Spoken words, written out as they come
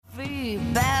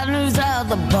bad news at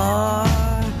the bar.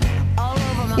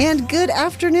 And good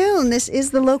afternoon. This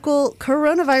is the local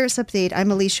coronavirus update. I'm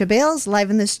Alicia Bales, live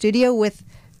in the studio with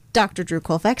Dr. Drew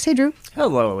Colfax. Hey, Drew.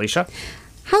 Hello, Alicia.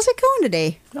 How's it going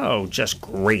today? Oh, just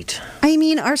great. I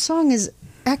mean, our song is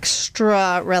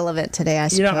extra relevant today, I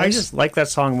suppose. You know, I just like that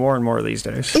song more and more these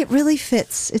days. It really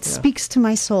fits. It speaks to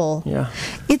my soul. Yeah.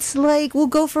 It's like we'll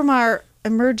go from our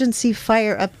emergency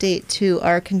fire update to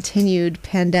our continued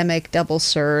pandemic double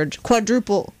surge,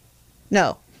 quadruple.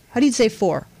 No. How do you say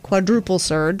four? Quadruple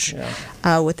surge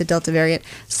with the Delta variant.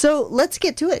 So let's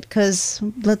get to it, because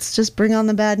let's just bring on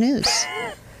the bad news.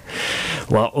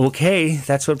 Well, okay.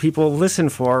 That's what people listen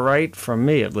for, right? From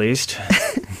me, at least.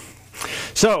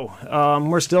 So,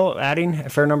 we're still adding a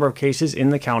fair number of cases in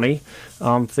the county.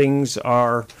 Things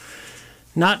are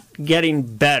not getting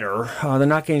better. They're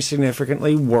not getting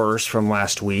significantly worse from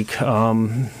last week.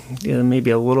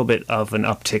 Maybe a little bit of an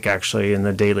uptick, actually, in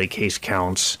the daily case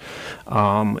counts.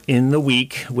 In the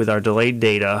week, with our delayed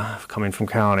data coming from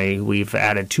county, we've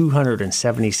added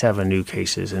 277 new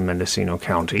cases in Mendocino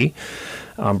County,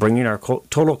 bringing our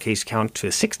total case count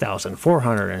to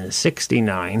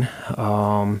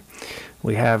 6,469.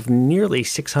 We have nearly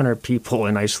 600 people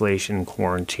in isolation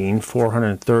quarantine.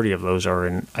 430 of those are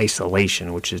in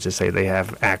isolation, which is to say they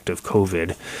have active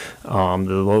COVID.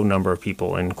 The low number of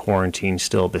people in quarantine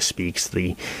still bespeaks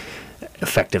the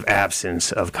effective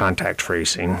absence of contact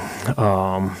tracing.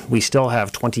 We still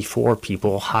have 24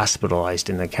 people hospitalized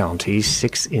in the county,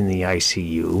 6 in the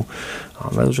ICU.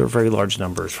 Those are very large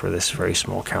numbers for this very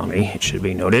small county, it should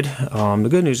be noted. The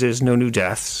good news is no new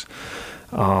deaths.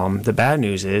 The bad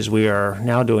news is we are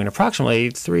now doing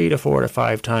approximately 3 to 4 to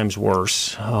 5 times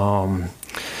worse,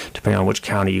 depending on which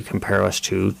county you compare us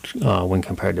to when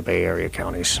compared to Bay Area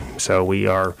counties. So we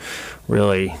are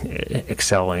really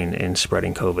excelling in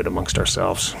spreading COVID amongst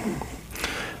ourselves.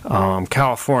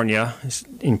 California is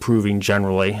improving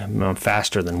generally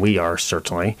faster than we are,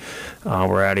 certainly.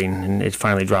 We're adding, and it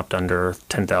finally dropped under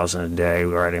 10,000 a day.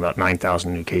 We're adding about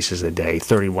 9,000 new cases a day,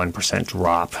 31%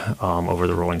 drop over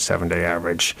the rolling 7-day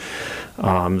average.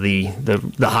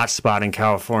 The hot spot in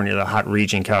California, the hot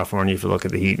region in California, if you look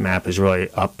at the heat map, is really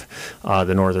up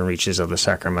the northern reaches of the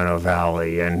Sacramento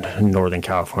Valley and northern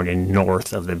California,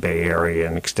 north of the Bay Area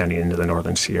and extending into the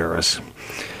northern Sierras.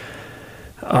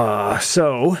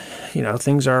 So,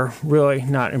 things are really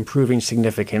not improving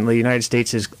significantly. The United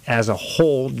States is, as a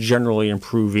whole, generally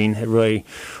improving. It really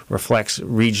reflects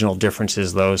regional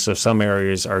differences, though. So some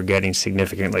areas are getting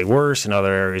significantly worse and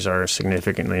other areas are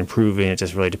significantly improving. It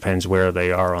just really depends where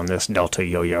they are on this Delta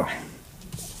yo-yo.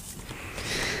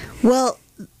 Well,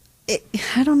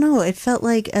 I don't know. It felt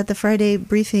like at the Friday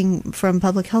briefing from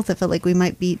Public Health, it felt like we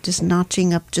might be just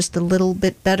notching up just a little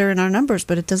bit better in our numbers,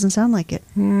 but it doesn't sound like it.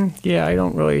 Yeah, I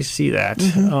don't really see that.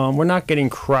 Mm-hmm. We're not getting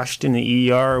crushed in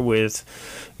the ER with,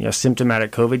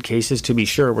 symptomatic COVID cases. To be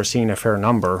sure, we're seeing a fair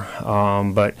number,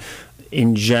 but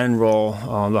in general,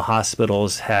 the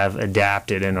hospitals have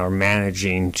adapted and are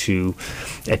managing to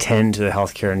attend to the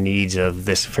healthcare needs of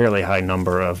this fairly high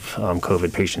number of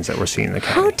COVID patients that we're seeing in the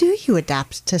county. How do you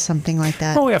adapt to something like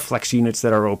that? Well, we have flex units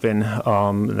that are open.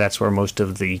 That's where most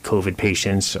of the COVID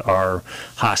patients are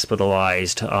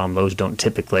hospitalized. Those don't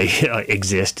typically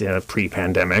exist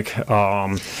pre-pandemic.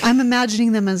 I'm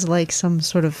imagining them as like some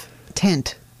sort of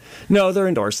tent. No, they're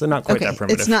indoors. They're not quite that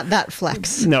primitive. It's not that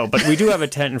flex. No, but we do have a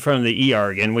tent in front of the ER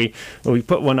again. We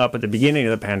put one up at the beginning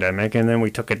of the pandemic, and then we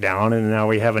took it down, and now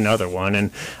we have another one.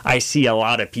 And I see a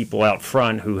lot of people out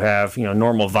front who have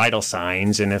normal vital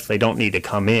signs, and if they don't need to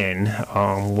come in,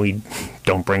 we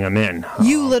don't bring them in.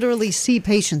 You literally see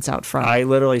patients out front. I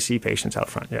literally see patients out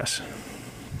front. Yes.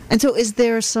 And so, is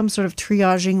there some sort of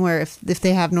triaging where if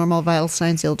they have normal vital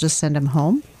signs, you'll just send them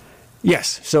home?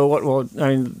 Yes. So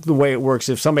the way it works,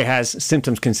 if somebody has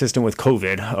symptoms consistent with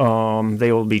COVID,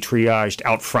 they will be triaged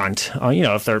out front.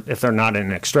 If they're not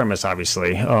in extremis,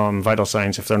 obviously. Vital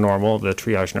signs, if they're normal, the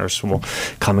triage nurse will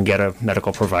come and get a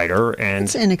medical provider. And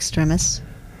it's in extremis.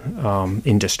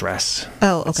 In distress.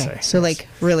 Oh, okay. So yes. Like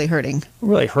really hurting.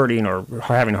 Really hurting or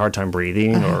having a hard time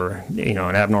breathing or, an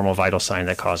abnormal vital sign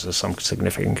that causes some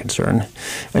significant concern.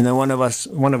 And then one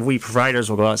of we providers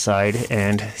will go outside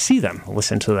and see them,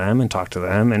 listen to them and talk to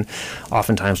them. And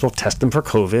oftentimes we'll test them for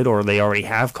COVID or they already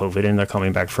have COVID and they're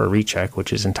coming back for a recheck,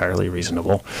 which is entirely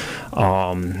reasonable.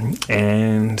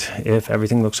 And if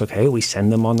everything looks okay, we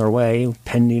send them on their way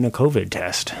pending a COVID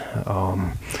test.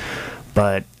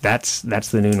 But that's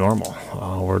the new normal.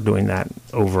 We're doing that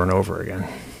over and over again.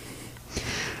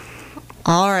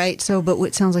 All right. But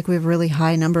it sounds like we have really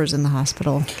high numbers in the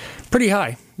hospital. Pretty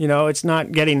high.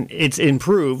 It's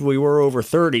improved. We were over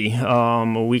 30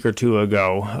 a week or two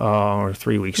ago, or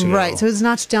 3 weeks ago. Right, so it's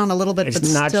notched down a little bit, It's but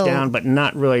notched still down, but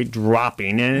not really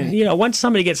dropping. And, once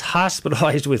somebody gets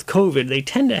hospitalized with COVID, they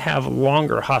tend to have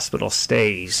longer hospital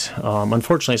stays.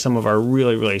 Unfortunately, some of our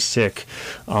really, really sick,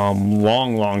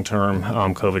 long-term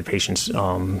COVID patients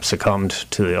succumbed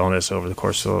to the illness over the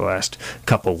course of the last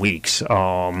couple weeks.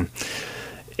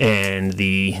 And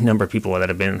the number of people that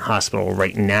have been in hospital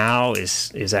right now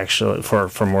is actually,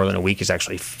 for more than a week, is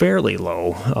actually fairly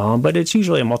low. But it's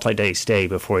usually a multi-day stay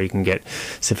before you can get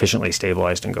sufficiently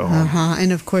stabilized and go home.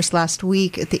 And of course, last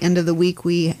week, at the end of the week,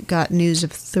 we got news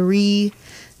of 3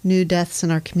 new deaths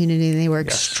in our community, and they were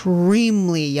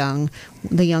extremely young.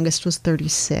 The youngest was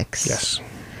 36. Yes.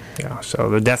 Yeah,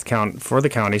 so the death count for the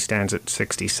county stands at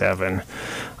 67.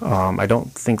 I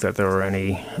don't think that there were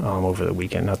any over the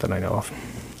weekend, not that I know of.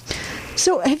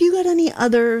 So have you got any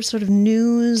other sort of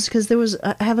news? Because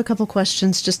I have a couple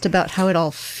questions just about how it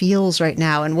all feels right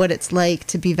now and what it's like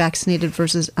to be vaccinated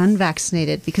versus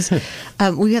unvaccinated. Because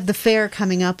we have the fair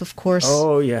coming up, of course.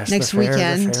 Oh, yes. Next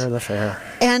weekend. The fair.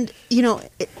 And,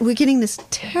 we're getting this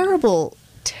terrible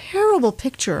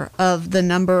picture of the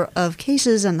number of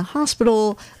cases and the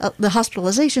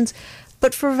hospitalizations.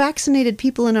 But for vaccinated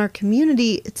people in our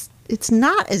community, it's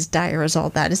not as dire as all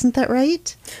that. Isn't that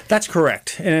right? That's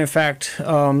correct. And in fact,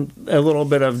 a little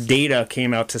bit of data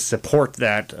came out to support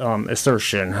that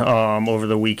assertion over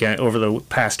the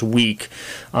past week.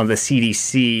 The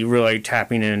CDC really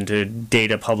tapping into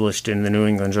data published in the New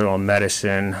England Journal of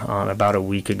Medicine about a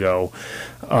week ago.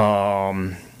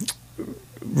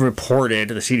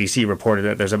 The CDC reported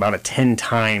that there's about a 10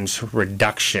 times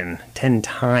reduction in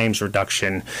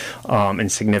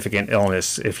significant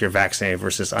illness if you're vaccinated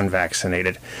versus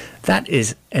unvaccinated. That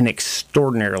is an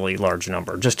extraordinarily large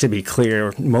number. Just to be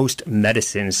clear, most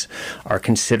medicines are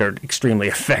considered extremely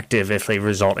effective if they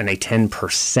result in a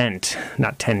 10%,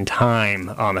 not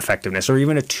 10-time effectiveness, or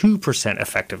even a 2%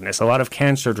 effectiveness. A lot of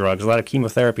cancer drugs, a lot of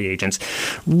chemotherapy agents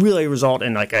really result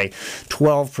in like a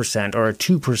 12% or a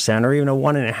 2% or even a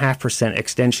 1.5%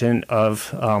 extension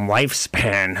of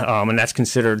lifespan, and that's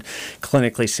considered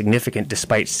clinically significant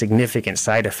despite significant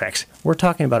side effects. We're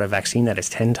talking about a vaccine that is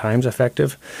 10 times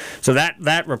effective. So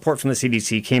that report from the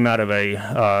CDC came out of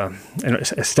a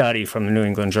study from the New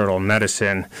England Journal of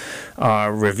Medicine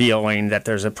revealing that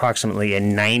there's approximately a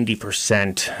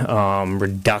 90%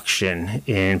 reduction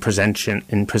in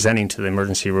presenting to the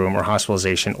emergency room or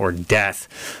hospitalization or death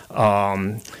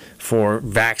for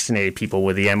vaccinated people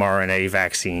with the mRNA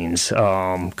vaccines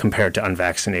compared to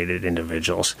unvaccinated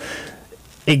individuals.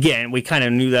 Again, we kind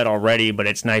of knew that already, but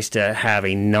it's nice to have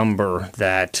a number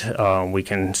that we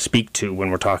can speak to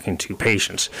when we're talking to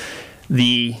patients.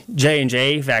 The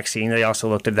J&J vaccine, they also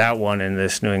looked at that one in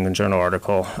this New England Journal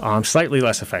article, slightly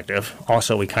less effective.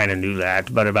 Also, we kind of knew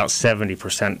that, but about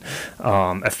 70%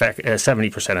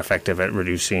 effective at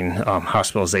reducing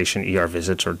hospitalization, ER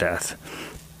visits, or death.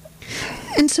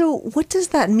 And so what does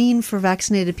that mean for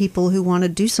vaccinated people who want to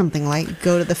do something like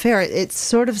go to the fair? It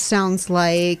sort of sounds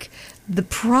like the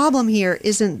problem here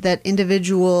isn't that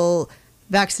individual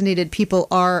vaccinated people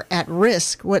are at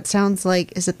risk. What sounds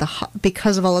like is that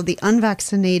because of all of the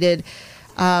unvaccinated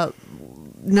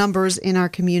numbers in our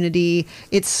community,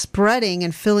 it's spreading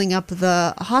and filling up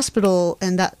the hospital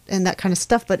and that kind of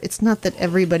stuff. But it's not that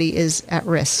everybody is at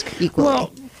risk equally.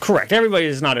 Well, correct. Everybody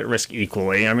is not at risk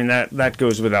equally. I mean, that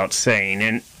goes without saying.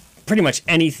 And pretty much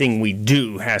anything we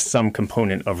do has some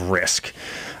component of risk.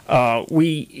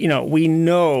 We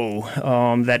know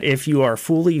that if you are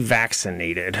fully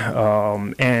vaccinated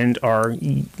and are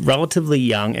relatively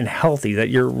young and healthy, that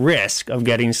your risk of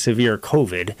getting severe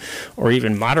COVID or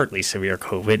even moderately severe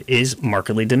COVID is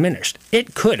markedly diminished.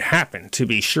 It could happen, to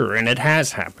be sure, and it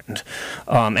has happened,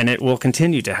 and it will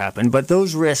continue to happen. But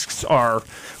those risks are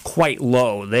quite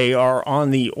low. They are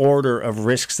on the order of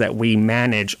risks that we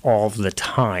manage all the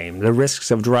time. The risks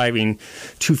of driving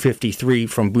 253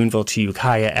 from Boonville to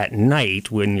Ukiah at night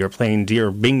when you're playing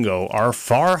deer bingo are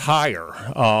far higher.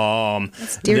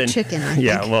 That's deer chicken, I think.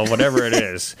 Yeah, well, whatever it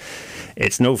is.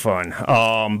 It's no fun.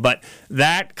 But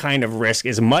that kind of risk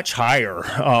is much higher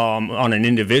on an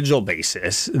individual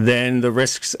basis than the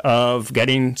risks of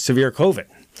getting severe COVID.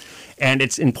 And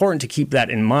it's important to keep that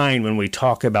in mind when we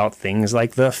talk about things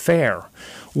like the fair.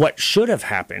 What should have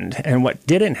happened and what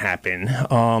didn't happen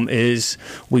is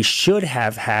we should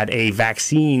have had a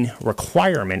vaccine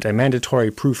requirement, a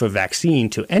mandatory proof of vaccine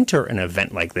to enter an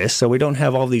event like this, so we don't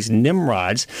have all these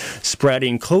nimrods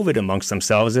spreading COVID amongst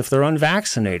themselves if they're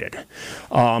unvaccinated.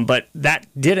 But that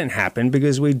didn't happen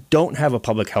because we don't have a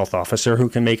public health officer who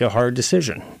can make a hard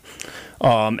decision.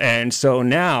 And so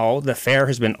now the fair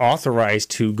has been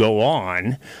authorized to go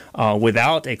on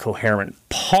without a coherent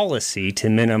policy to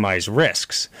minimize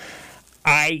risks.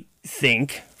 I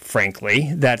think,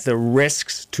 frankly, that the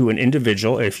risks to an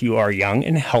individual, if you are young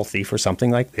and healthy for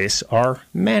something like this, are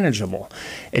manageable.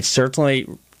 It certainly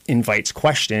invites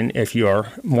question if you're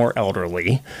more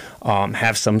elderly,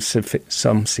 have some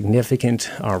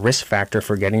significant risk factor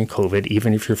for getting COVID,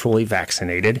 even if you're fully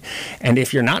vaccinated. And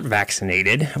if you're not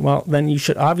vaccinated, well, then you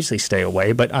should obviously stay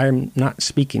away. But I'm not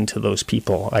speaking to those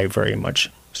people, I very much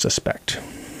suspect.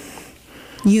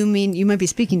 You mean you might be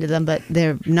speaking to them, but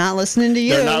they're not listening to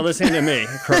you? They're not listening to me,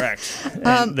 correct.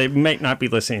 And they might not be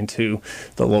listening to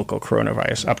the local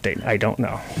coronavirus update. I don't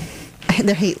know.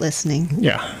 They're hate listening.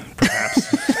 Yeah,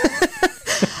 perhaps.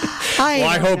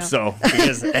 I hope so,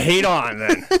 because hate on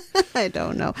then. I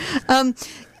don't know.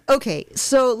 Okay,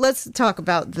 so let's talk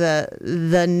about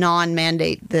the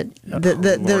non-mandate,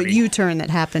 the U-turn that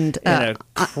happened. In a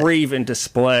craven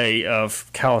display of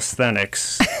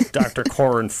calisthenics, Dr.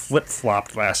 Corrin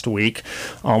flip-flopped last week,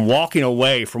 walking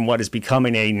away from what is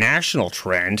becoming a national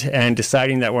trend and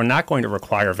deciding that we're not going to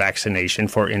require vaccination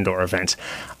for indoor events.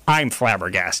 I'm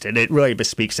flabbergasted. It really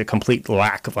bespeaks a complete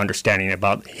lack of understanding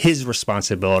about his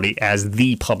responsibility as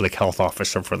the public health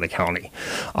officer for the county.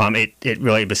 It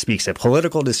really bespeaks a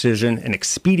political decision, an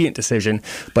expedient decision,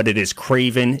 but it is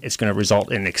craven. It's going to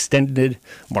result in extended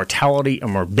mortality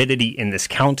and morbidity in this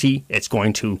county. It's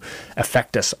going to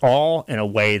affect us all in a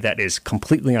way that is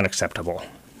completely unacceptable.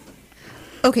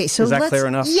 Okay, so is that clear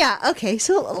enough? Yeah. Okay,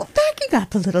 so backing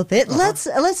up a little bit,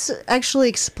 let's actually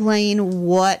explain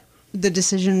what the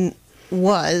decision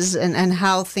was and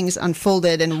how things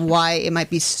unfolded and why it might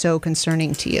be so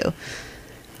concerning to you.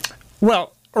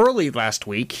 Well, early last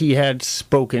week, he had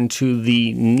spoken to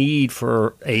the need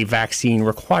for a vaccine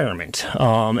requirement,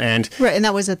 and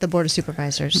that was at the Board of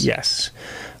Supervisors. Yes,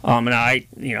 and I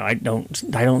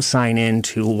don't sign in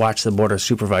to watch the Board of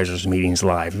Supervisors meetings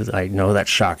live. I know that's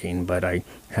shocking, but I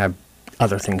have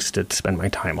other things to spend my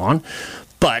time on.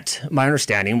 But my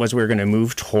understanding was we were going to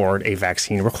move toward a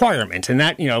vaccine requirement. And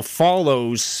that,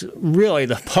 follows really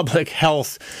the public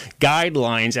health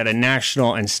guidelines at a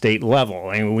national and state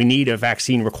level. And we need a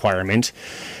vaccine requirement.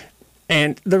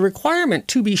 And the requirement,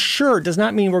 to be sure, does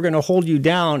not mean we're going to hold you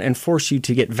down and force you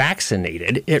to get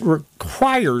vaccinated. It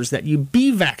requires that you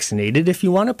be vaccinated if you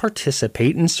want to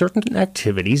participate in certain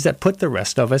activities that put the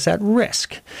rest of us at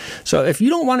risk. So if you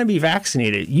don't want to be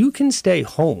vaccinated, you can stay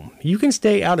home. You can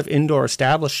stay out of indoor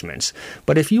establishments.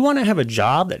 But if you want to have a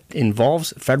job that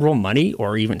involves federal money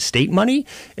or even state money,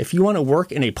 if you want to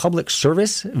work in a public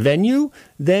service venue,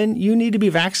 then you need to be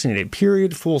vaccinated,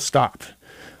 period, full stop.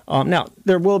 Now,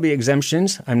 there will be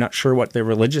exemptions. I'm not sure what the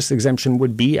religious exemption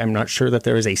would be. I'm not sure that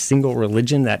there is a single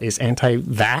religion that is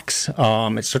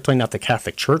anti-vax. It's certainly not the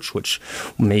Catholic Church, which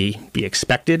may be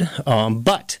expected.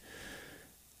 But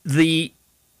the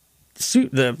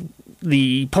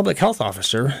public health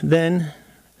officer then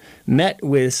met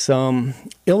with some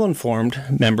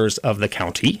ill-informed members of the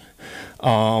county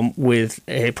with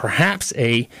perhaps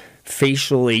a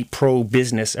facially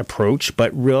pro-business approach,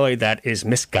 but really that is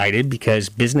misguided because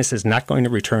business is not going to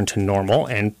return to normal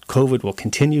and COVID will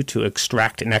continue to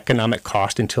extract an economic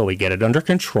cost until we get it under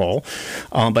control.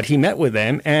 But he met with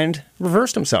them and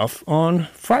reversed himself on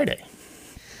Friday.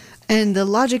 And the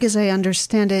logic, as I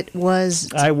understand it,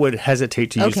 was... I would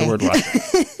hesitate to use the word logic.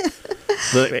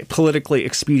 The politically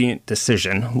expedient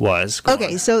decision was...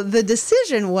 Okay, so the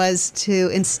decision was to,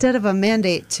 instead of a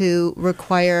mandate, to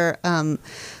require...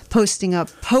 posting a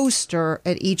poster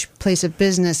at each place of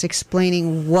business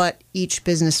explaining what each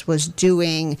business was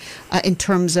doing in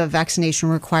terms of vaccination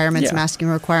requirements, masking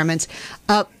requirements,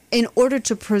 in order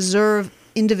to preserve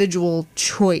individual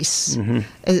choice,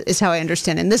 is how I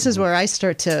understand it. And this is where I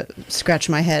start to scratch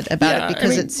my head about it,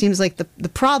 because it seems like the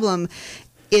problem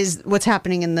is what's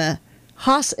happening in the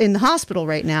hospital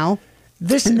right now.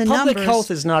 Public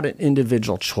health is not an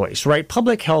individual choice, right?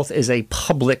 Public health is a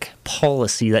public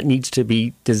policy that needs to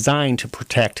be designed to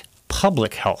protect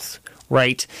public health,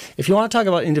 right? If you want to talk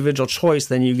about individual choice,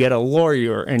 then you get a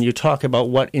lawyer and you talk about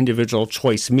what individual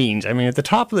choice means. I mean, at the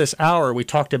top of this hour, we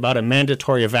talked about a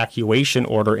mandatory evacuation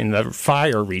order in the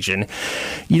fire region.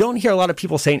 You don't hear a lot of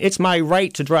people saying, it's my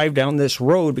right to drive down this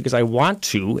road because I want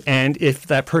to. And if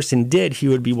that person did, he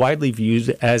would be widely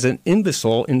viewed as an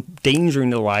imbecile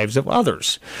endangering the lives of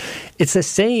others. It's the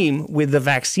same with the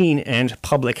vaccine and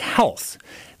public health.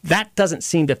 That doesn't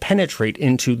seem to penetrate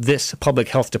into this public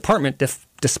health department,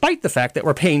 despite the fact that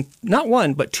we're paying not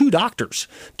one, but two doctors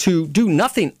to do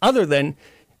nothing other than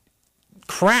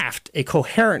craft a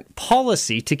coherent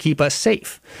policy to keep us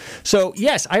safe. So,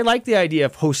 yes, I like the idea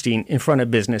of posting in front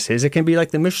of businesses. It can be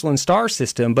like the Michelin star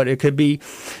system, but it could be,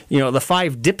 the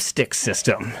 5 dipstick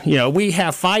system. We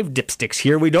have 5 dipsticks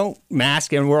here. We don't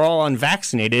mask and we're all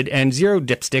unvaccinated, and 0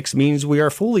 dipsticks means we are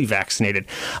fully vaccinated.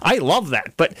 I love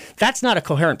that, but that's not a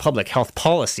coherent public health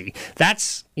policy.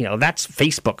 That's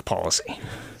Facebook policy.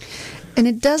 And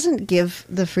it doesn't give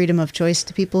the freedom of choice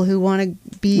to people who want to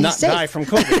be not safe. Die from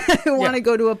COVID. Who want to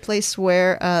go to a place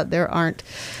where there aren't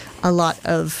a lot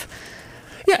of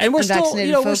and we're still,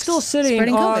 unvaccinated we're folks still sitting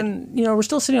spreading on, COVID. we're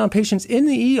still sitting on patients in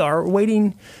the ER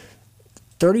waiting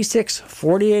 36,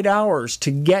 48 hours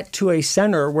to get to a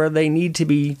center where they need to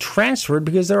be transferred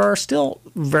because there are still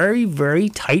very, very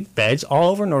tight beds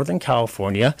all over Northern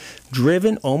California,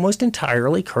 driven almost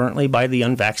entirely currently by the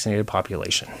unvaccinated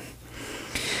population.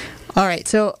 All right,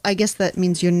 so I guess that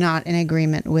means you're not in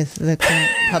agreement with the current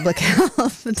public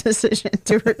health decision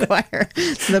to require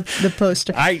the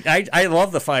poster. I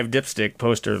love the 5 dipstick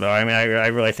poster, though. I mean, I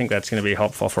really think that's going to be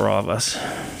helpful for all of us.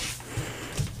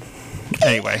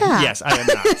 Anyway, yes, I am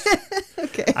not.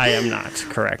 Okay. I am not,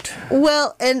 correct.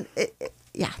 Well, and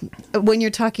when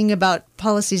you're talking about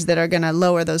policies that are going to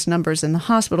lower those numbers in the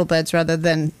hospital beds rather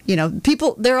than,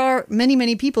 there are many,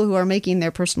 many people who are making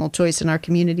their personal choice in our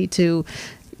community to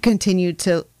continue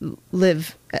to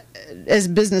live as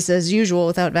business as usual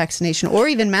without vaccination or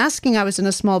even masking. I was in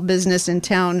a small business in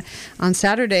town on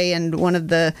Saturday, and one of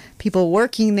the people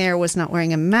working there was not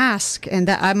wearing a mask, and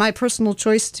my personal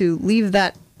choice to leave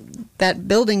that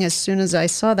building as soon as I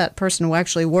saw that person who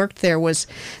actually worked there was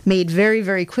made very,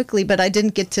 very quickly, but I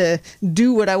didn't get to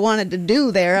do what I wanted to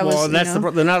do there. There are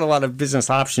not a lot of business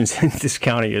options in this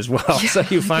county as well. Yeah. So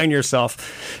you find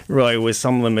yourself really with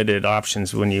some limited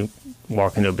options when you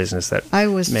walk into a business that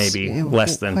may be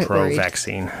less than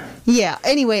pro-vaccine. Yeah.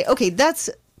 Anyway, okay, that's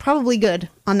probably good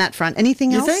on that front.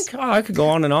 Anything else? You think? Oh, I could go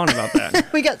on and on about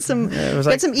that. We got some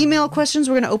some email questions.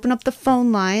 We're going to open up the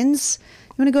phone lines.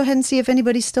 You want to go ahead and see if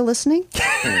anybody's still listening?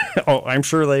 Oh, I'm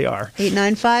sure they are.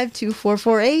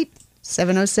 895-2448.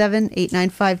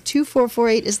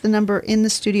 707-895-2448 is the number in the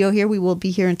studio here. We will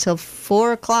be here until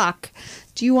 4 o'clock.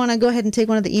 Do you want to go ahead and take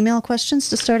one of the email questions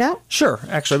to start out? Sure.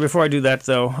 Actually, before I do that,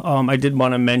 though, I did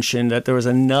want to mention that there was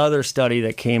another study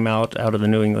that came out of the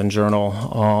New England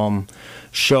Journal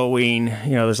showing,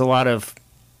 there's a lot of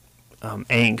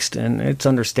angst, and it's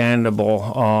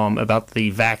understandable about the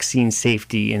vaccine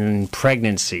safety in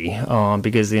pregnancy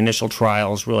because the initial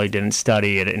trials really didn't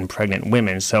study it in pregnant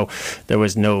women. So there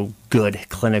was no good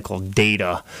clinical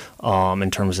data in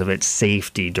terms of its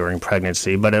safety during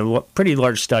pregnancy. But a pretty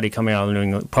large study coming out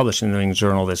of published in the New England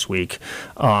Journal this week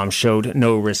showed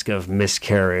no risk of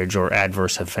miscarriage or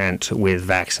adverse event with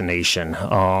vaccination,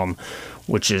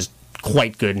 which is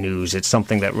quite good news. It's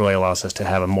something that really allows us to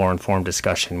have a more informed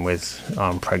discussion with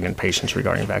pregnant patients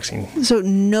regarding vaccine. So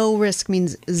no risk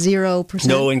means 0%?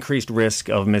 No increased risk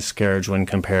of miscarriage when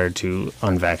compared to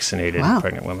unvaccinated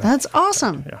pregnant women. That's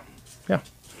awesome. Yeah.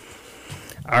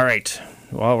 All right.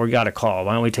 Well, we got a call.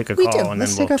 Why don't we take a call? We do. And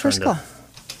Let's then take our first call.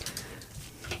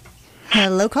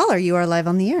 Hello, caller. You are live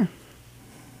on the air.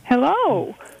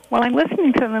 Hello. Well, I'm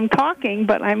listening to them talking,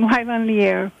 but I'm live on the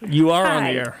air. You are on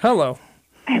the air. Hello.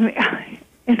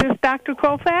 Is this Dr.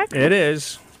 Colfax? It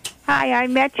is. Hi, I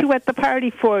met you at the party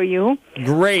for you.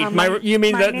 Great. You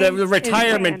mean the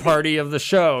retirement party of the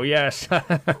show, yes.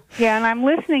 Yeah, and I'm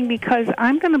listening because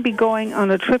I'm going to be going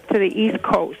on a trip to the East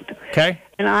Coast. Okay.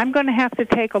 And I'm going to have to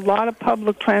take a lot of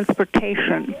public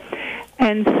transportation.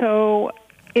 And so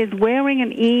is wearing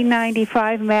an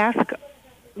E95 mask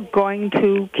going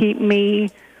to keep me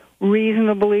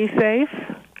reasonably safe?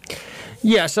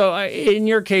 Yeah, so in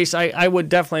your case, I would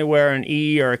definitely wear an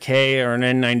E or a K or an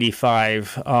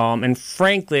N95. And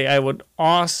frankly, I would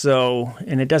also,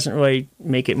 and it doesn't really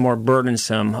make it more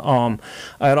burdensome,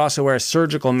 I would also wear a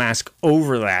surgical mask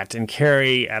over that and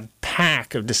carry a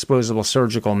pack of disposable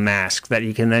surgical masks that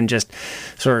you can then just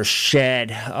sort of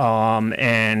shed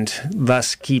and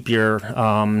thus keep your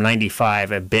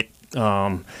 95 a bit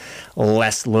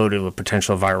less loaded with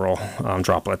potential viral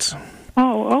droplets.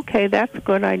 Oh, okay, that's a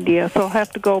good idea. So I'll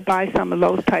have to go buy some of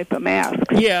those type of masks.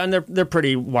 Yeah, and they're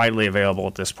pretty widely available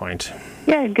at this point.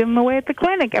 Yeah, give them away at the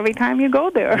clinic every time you go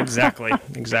there. Exactly.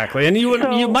 And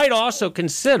you might also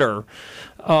consider,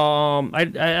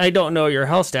 I don't know your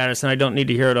health status, and I don't need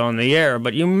to hear it on the air,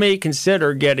 but you may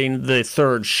consider getting the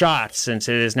third shot since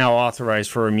it is now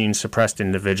authorized for immune-suppressed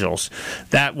individuals.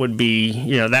 That would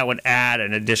be, that would add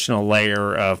an additional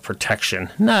layer of protection.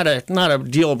 Not a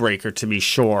deal breaker to be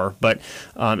sure, but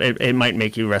it might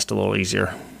make you rest a little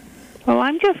easier. Well,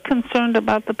 I'm just concerned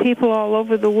about the people all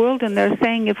over the world, and they're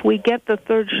saying if we get the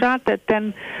third shot, that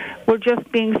then we're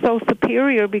just being so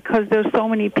superior because there's so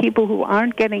many people who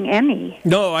aren't getting any.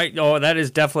 No, that is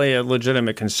definitely a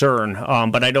legitimate concern,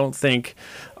 but I don't think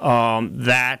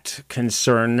that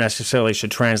concern necessarily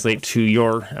should translate to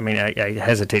your, I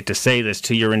hesitate to say this,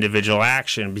 to your individual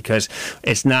action, because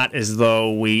it's not as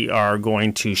though we are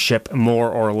going to ship more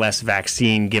or less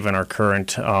vaccine given our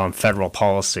current federal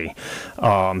policy.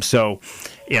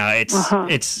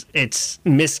 It's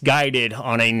misguided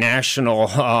on a national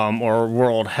or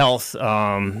world health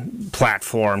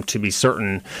platform, to be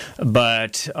certain.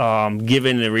 But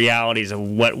given the realities of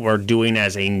what we're doing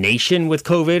as a nation with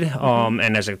COVID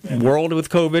and as a world with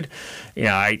COVID,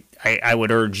 I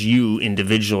would urge you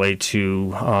individually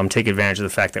to take advantage of the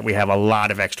fact that we have a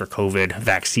lot of extra COVID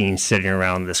vaccines sitting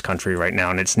around this country right now,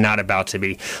 and it's not about to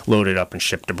be loaded up and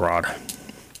shipped abroad.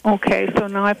 Okay, so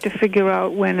now I have to figure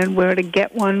out when and where to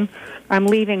get one. I'm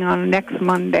leaving on next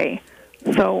Monday,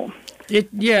 so... you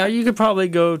could probably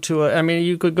go to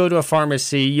you could go to a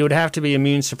pharmacy. You would have to be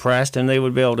immune suppressed, and they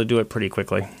would be able to do it pretty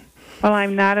quickly. Well,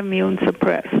 I'm not immune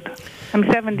suppressed.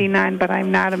 I'm 79, but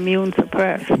I'm not immune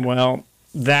suppressed. Well,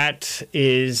 that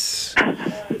is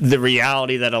the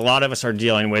reality that a lot of us are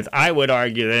dealing with. I would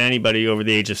argue that anybody over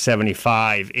the age of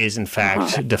 75 is, in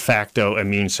fact, de facto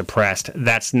immune suppressed.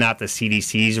 That's not the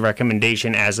CDC's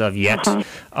recommendation as of yet,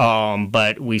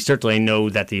 but we certainly know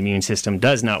that the immune system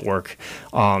does not work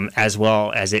as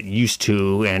well as it used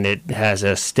to, and it has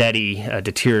a steady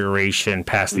deterioration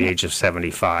past the age of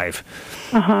 75.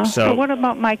 So what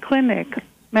about my clinic,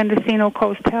 Mendocino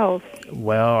Coast Health?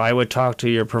 Well, I would talk to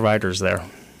your providers there.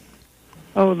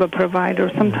 Oh, the provider.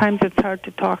 Sometimes it's hard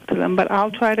to talk to them, but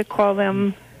I'll try to call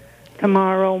them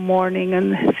tomorrow morning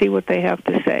and see what they have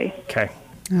to say. Okay.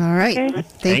 All right. Okay.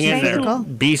 Thank you Hang in for the there. call.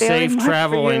 Be Very safe much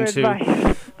traveling for your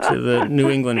advice. to the New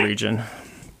England region.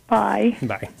 Bye.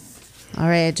 Bye. All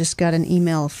right. I just got an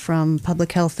email from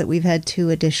Public Health that we've had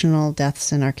 2 additional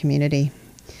deaths in our community.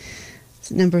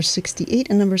 It's number 68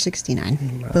 and number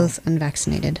 69, both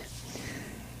unvaccinated.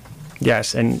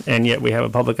 Yes, and yet we have a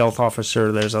public health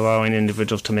officer that is allowing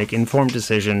individuals to make informed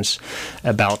decisions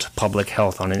about public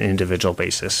health on an individual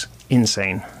basis.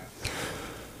 Insane.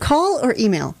 Call or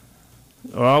email?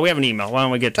 Well, we have an email. Why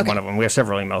don't we get to one of them? We have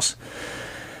several emails.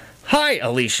 Hi,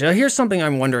 Alicia. Here's something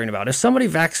I'm wondering about. If somebody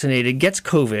vaccinated gets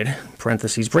COVID,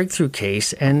 parentheses, breakthrough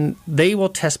case, and they will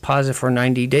test positive for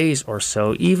 90 days or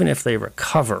so, even if they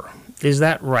recover. Is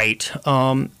that right?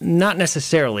 Not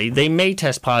necessarily. They may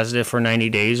test positive for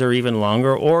 90 days or even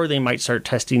longer, or they might start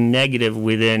testing negative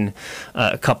within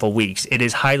a couple weeks. It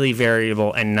is highly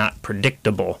variable and not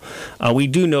predictable. We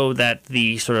do know that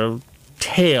the sort of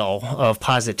tail of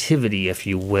positivity, if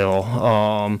you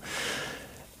will,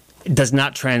 does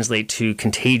not translate to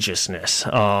contagiousness.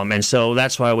 And so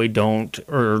that's why we don't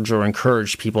urge or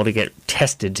encourage people to get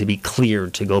tested to be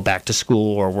cleared to go back to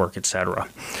school or work, etc.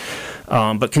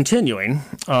 But continuing,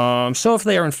 so if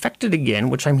they are infected again,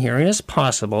 which I'm hearing is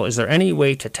possible, is there any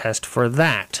way to test for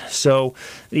that? So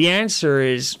the answer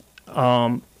is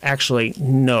actually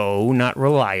no, not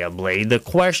reliably. The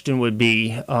question would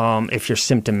be if you're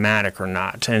symptomatic or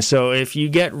not. And so if you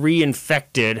get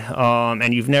reinfected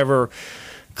and you've never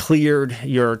cleared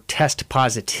your test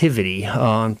positivity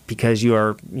because you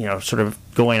are, sort of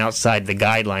going outside the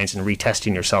guidelines and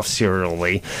retesting yourself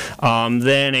serially,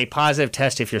 then a positive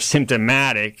test, if you're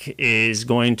symptomatic, is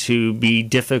going to be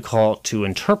difficult to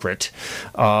interpret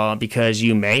because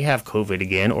you may have COVID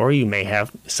again, or you may have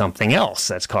something else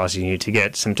that's causing you to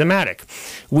get symptomatic.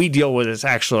 We deal with this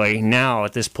actually now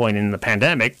at this point in the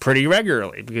pandemic pretty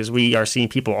regularly because we are seeing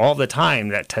people all the time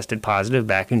that tested positive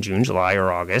back in June, July,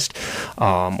 or August,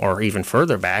 or even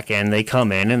further back, and they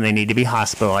come in and they need to be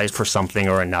hospitalized for something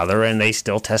or another, and they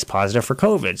still test positive for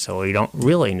COVID. So we don't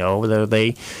really know whether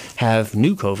they have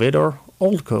new COVID or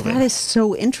old COVID. That is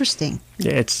so interesting.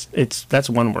 It's that's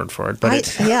one word for it, but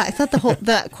I thought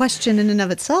that question in and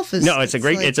of itself is no. It's a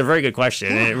very good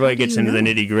question, and it really gets into the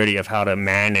nitty gritty of how to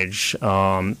manage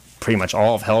pretty much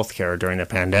all of healthcare during the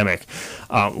pandemic.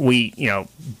 We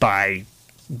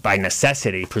by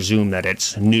necessity presume that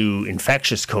it's new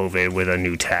infectious COVID with a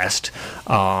new test,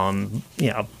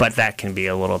 but that can be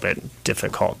a little bit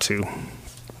difficult too.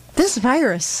 This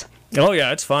virus. Oh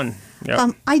yeah, it's fun.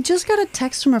 Yep. I just got a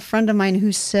text from a friend of mine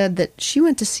who said that she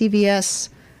went to CVS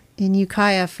in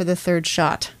Ukiah for the 3rd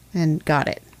shot and got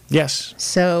it. Yes.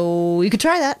 So you could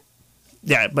try that.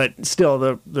 Yeah, but still,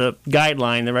 the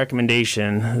guideline, the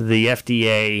recommendation, the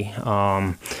FDA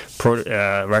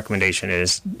recommendation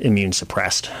is immune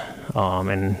suppressed,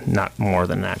 and not more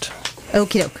than that.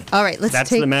 Okie doke. All right, That's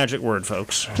the magic word,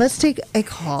 folks. Let's take a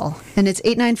call, and it's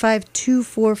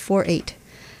 895-2448.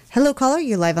 Hello, caller.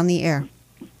 You're live on the air.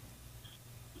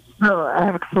 Oh, I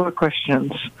have a couple of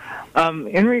questions.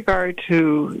 In regard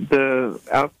to the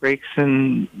outbreaks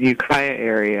in Ukiah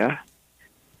area,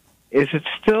 is it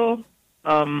still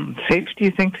safe, do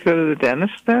you think, to go to the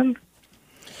dentist then?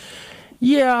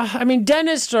 Yeah, I mean,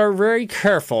 dentists are very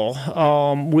careful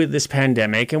with this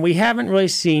pandemic, and we haven't really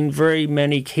seen very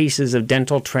many cases of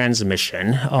dental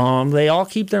transmission. They all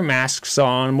keep their masks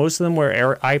on. Most of them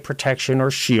wear eye protection or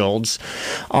shields.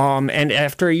 And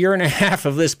after a year and a half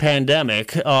of this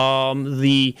pandemic,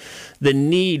 the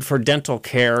need for dental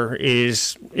care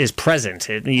is present.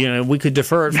 We could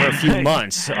defer it for a few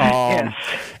months. Yes.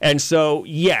 And so,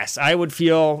 yes, I would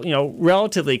feel,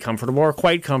 relatively comfortable or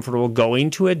quite comfortable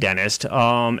going to a dentist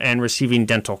and receiving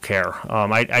dental care.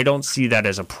 I don't see that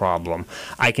as a problem.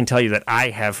 I can tell you that I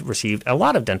have received a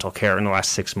lot of dental care in the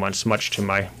last 6 months, much to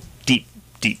my deep,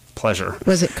 deep pleasure.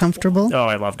 Was it comfortable? Oh,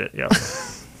 I loved it, yeah.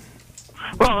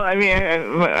 Well, I mean,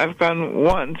 I've gone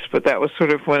once, but that was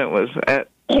sort of when it was at,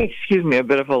 a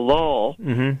bit of a lull.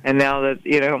 Mm-hmm. And now that,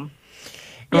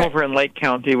 I'm over in Lake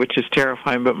County, which is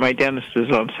terrifying, but my dentist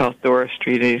is on South Dora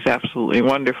Street, and he's absolutely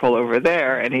wonderful over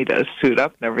there, and he does suit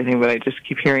up and everything, but I just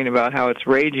keep hearing about how it's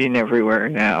raging everywhere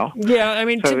now. Yeah, I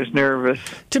mean... So I was nervous.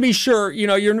 To be sure,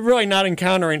 you're really not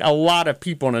encountering a lot of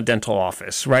people in a dental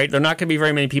office, right? There are not going to be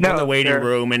very many people in the waiting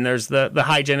room, and there's the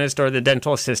hygienist or the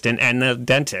dental assistant and the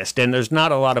dentist, and there's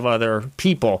not a lot of other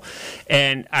people.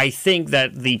 And I think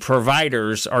that the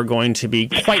providers are going to be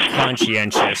quite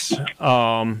conscientious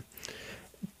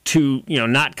to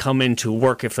not come into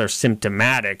work if they're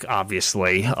symptomatic,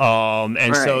 obviously,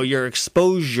 and so your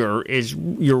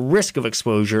risk of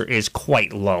exposure is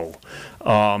quite low.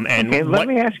 Let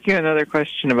me ask you another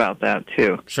question about that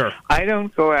too. Sure. I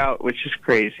don't go out, which is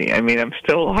crazy. I mean, I'm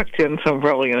still locked in, so I'm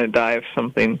probably going to die of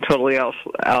something totally else,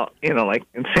 like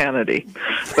insanity.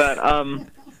 But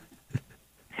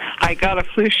I got a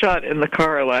flu shot in the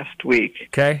car last week.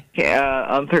 Okay.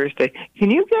 On Thursday.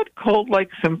 Can you get cold-like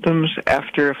symptoms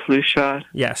after a flu shot?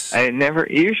 Yes.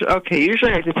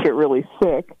 Usually I just get really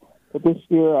sick, but this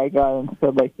year I got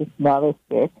instead just not as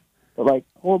sick, but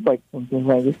cold-like symptoms.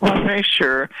 I just want to make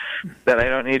sure that I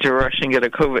don't need to rush and get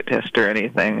a COVID test or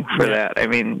anything for that. I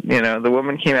mean, the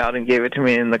woman came out and gave it to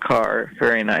me in the car.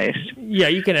 Very nice. Yeah,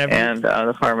 you can have. And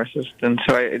the pharmacist, and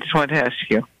so I just wanted to ask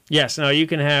you. Yes, no, you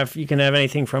can have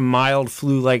anything from mild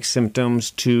flu-like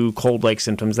symptoms to cold-like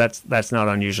symptoms. That's not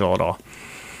unusual at all.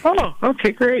 Oh,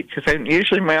 okay, great. Because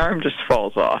usually my arm just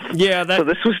falls off. Yeah, so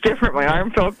this was different. My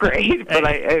arm felt great, but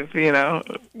yes.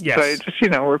 So I just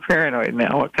we're paranoid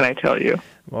now. What can I tell you?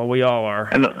 Well, we all are.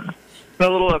 And a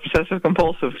little obsessive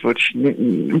compulsive, which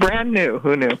brand new.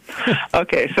 Who knew?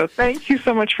 Okay, so thank you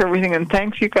so much for everything, and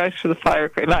thanks you guys for the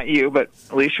fire. Not you, but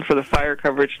Alicia for the fire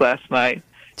coverage last night.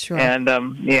 Sure. And,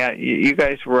 you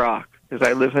guys rock, because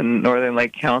I live in northern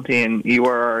Lake County, and you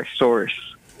are our source.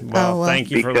 Well,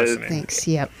 thank you for listening. Thanks.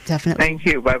 Yep, definitely. Thank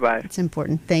you. Bye-bye. It's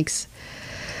important. Thanks.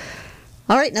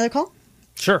 All right, another call?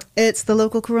 Sure. It's the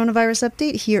local coronavirus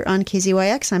update here on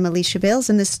KZYX. I'm Alicia Bales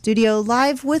in the studio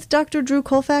live with Dr. Drew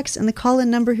Colfax, and the call-in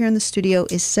number here in the studio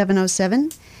is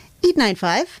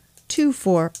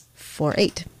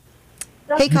 707-895-2448.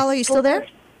 Hey, caller, you still there?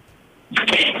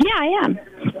 Yeah, I am.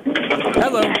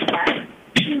 Hello.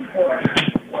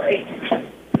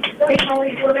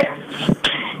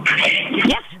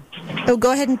 Yes. Oh,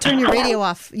 go ahead and turn your radio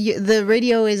off. The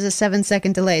radio is a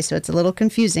 7-second delay, so it's a little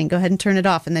confusing. Go ahead and turn it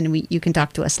off, and then you can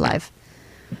talk to us live.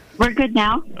 We're good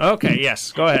now. Okay,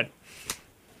 yes, go ahead.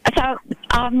 So,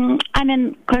 I'm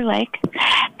in Clear Lake,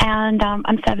 and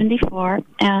I'm 74,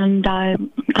 and I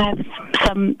have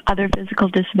some other physical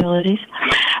disabilities.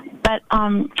 But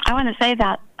I want to say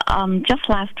that just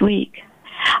last week,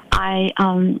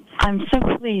 I'm so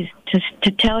pleased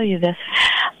to tell you this.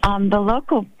 The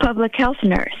local public health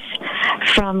nurse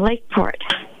from Lakeport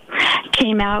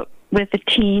came out with a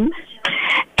team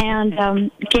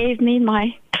and gave me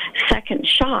my second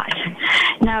shot.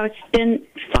 Now, it's been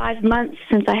 5 months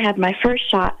since I had my first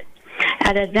shot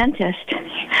at a dentist,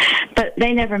 but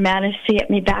they never managed to get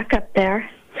me back up there.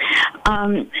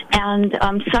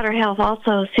 Sutter Health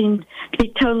also seemed to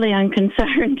be totally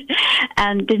unconcerned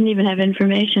and didn't even have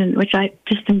information, which I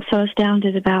just am so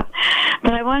astounded about.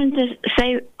 But I wanted to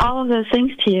say all of those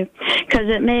things to you because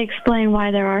it may explain why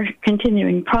there are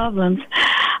continuing problems.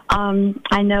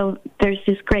 I know there's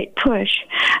this great push,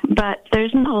 but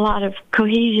there's not a lot of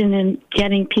cohesion in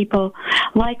getting people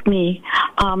like me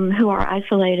who are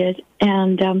isolated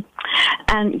and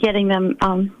getting them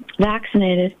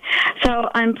vaccinated. So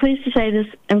I'm pleased to say this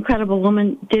incredible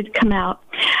woman did come out.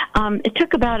 It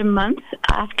took about a month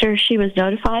after she was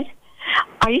notified.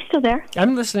 Are you still there?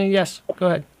 I'm listening, yes. Go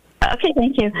ahead. Okay,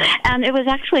 thank you. And it was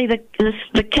actually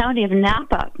the county of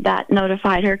Napa that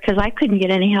notified her, because I couldn't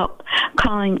get any help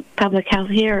calling public health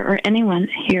here or anyone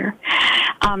here.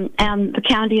 And the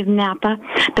county of Napa,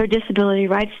 their disability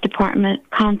rights department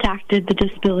contacted the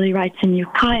disability rights in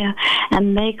Ukiah,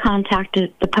 and they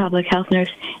contacted the public health nurse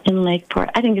in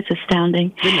Lakeport. I think it's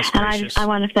astounding. Goodness gracious. And I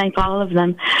want to thank all of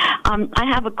them. I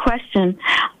have a question.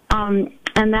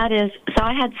 And that is, so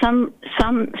I had some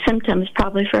symptoms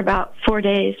probably for about 4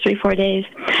 days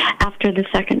after the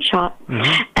second shot.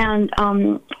 Mm-hmm. And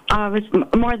I was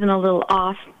more than a little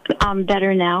off,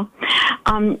 better now.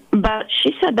 But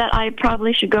she said that I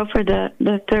probably should go for the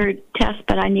third test,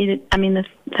 the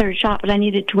third shot, but I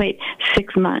needed to wait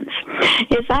 6 months.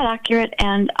 Is that accurate?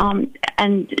 And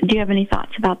do you have any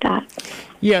thoughts about that?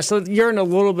 Yeah, so you're in a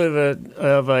little bit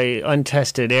of a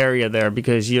untested area there,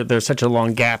 because there's such a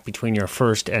long gap between your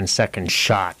first and second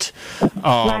shot.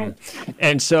 Right.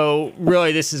 And so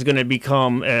really this is going to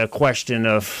become a question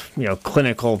of,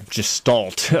 clinical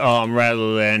gestalt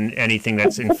rather than anything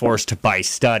that's enforced by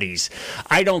studies.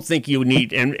 I don't think you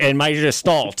need, and my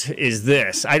gestalt is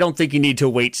this, I don't think you need to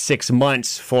wait 6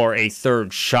 months for a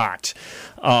third shot.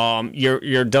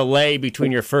 Your delay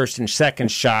between your first and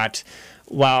second shot,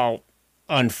 while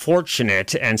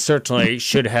unfortunate and certainly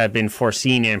should have been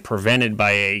foreseen and prevented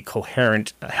by a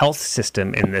coherent health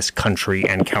system in this country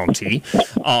and county.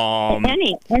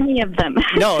 Any of them.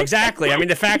 No, exactly. I mean,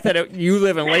 the fact that you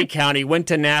live in Lake County, went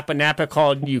to Napa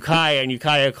called Ukiah, and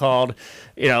Ukiah called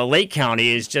Lake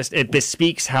County is just, it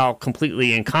bespeaks how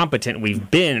completely incompetent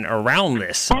we've been around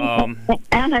this.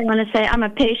 And I want to say I'm a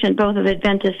patient both of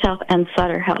Adventist Health and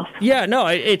Sutter Health. Yeah, no,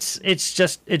 it's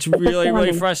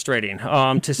really frustrating,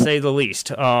 to say the least.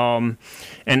 And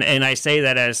I say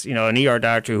that as, an ER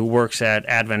doctor who works at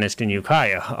Adventist in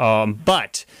Ukiah.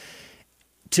 But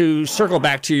to circle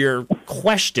back to your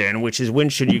question, which is when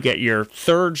should you get your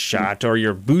third shot or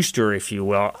your booster, if you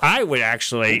will, I would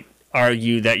actually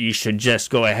argue that you should just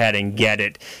go ahead and get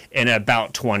it in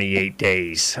about 28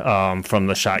 days from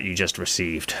the shot you just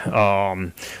received,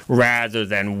 rather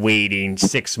than waiting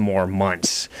 6 more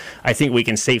months. I think we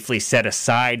can safely set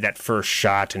aside that first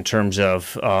shot in terms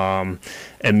of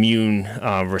immune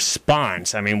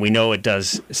response. I mean, we know it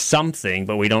does something,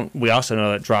 but we also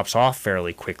know it drops off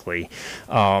fairly quickly.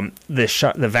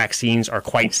 The vaccines are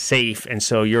quite safe, and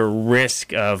so your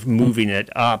risk of moving it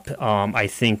up, I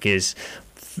think, is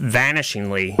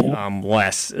vanishingly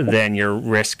less than your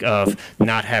risk of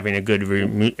not having a good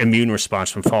immune response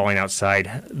from falling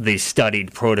outside the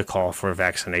studied protocol for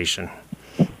vaccination.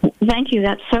 Thank you.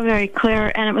 That's so very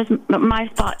clear, and it was my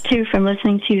thought, too, from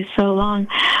listening to you so long.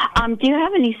 Do you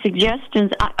have any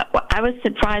suggestions? I was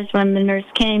surprised when the nurse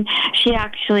came. She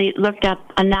actually looked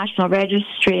up a national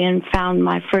registry and found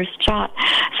my first shot.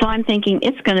 So I'm thinking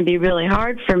it's going to be really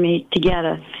hard for me to get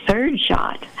a third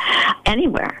shot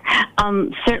anywhere.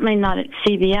 Certainly not at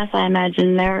CVS. I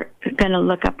imagine they're going to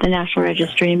look up the national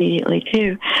registry immediately,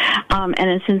 too.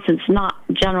 And since it's not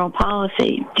general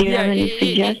policy, do you have any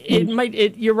suggestions?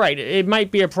 You're right. It might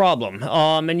be a problem.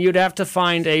 And you'd have to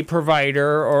find a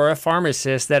provider or a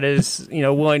pharmacist that is,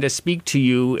 willing to speak to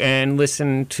you and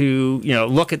listen to,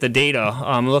 look at the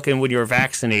data, look at when you're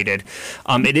vaccinated.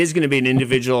 It is going to be an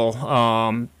individual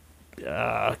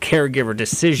caregiver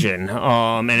decision,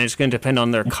 and it's going to depend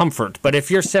on their comfort. But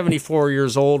if you're 74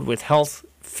 years old with health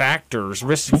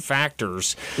risk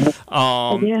factors,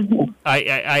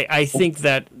 I think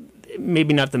that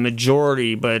maybe not the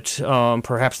majority, but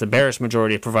perhaps the barest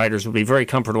majority of providers will be very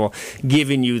comfortable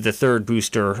giving you the third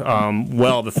booster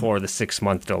well before the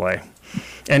 6-month delay.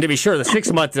 And to be sure, the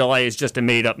 6-month delay is just a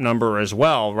made-up number as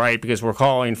well, right? Because we're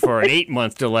calling for an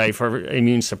 8-month delay for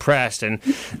immune suppressed, and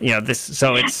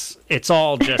so it's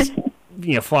all just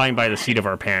flying by the seat of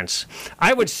our pants.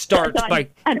 I would start by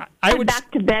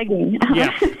back to begging.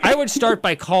 Yeah, I would start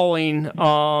by calling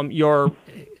your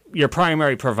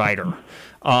primary provider.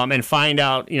 And find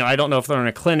out, I don't know if they're in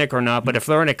a clinic or not, but if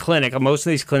they're in a clinic, most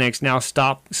of these clinics now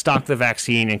stock the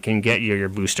vaccine and can get you your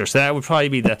booster. So that would probably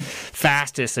be the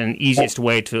fastest and easiest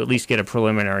way to at least get a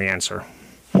preliminary answer.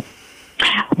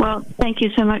 Well, thank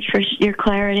you so much for your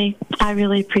clarity. I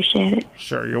really appreciate it.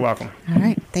 Sure, you're welcome. All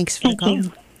right, thanks for the call.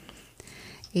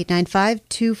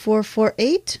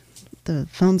 895-2448. The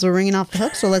phones are ringing off the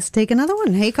hook, so let's take another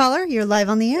one. Hey, caller, you're live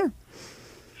on the air.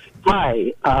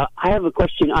 Hi, I have a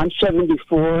question. I'm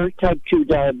 74, type 2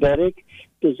 diabetic.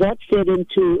 Does that fit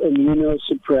into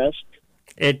immunosuppressed?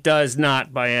 It does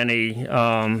not by any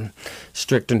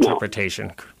strict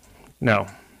interpretation. No.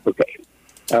 Okay.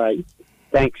 All right.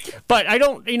 Thanks. But I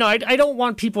don't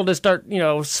want people to start,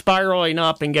 spiraling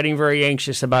up and getting very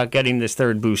anxious about getting this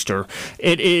third booster.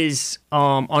 It is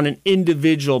on an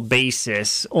individual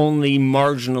basis only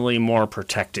marginally more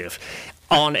protective.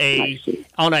 On a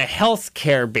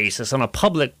healthcare basis, on a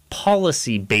public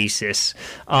policy basis,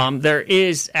 there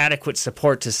is adequate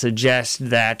support to suggest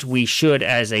that we should,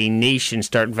 as a nation,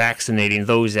 start vaccinating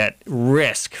those at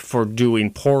risk for doing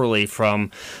poorly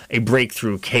from a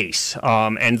breakthrough case.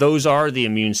 And those are the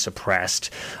immune suppressed.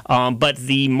 But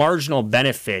the marginal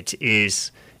benefit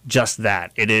is just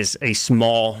that. It is a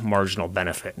small marginal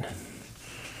benefit.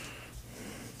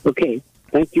 Okay.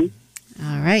 Thank you.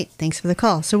 All right. Thanks for the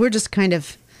call. So we're just kind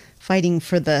of fighting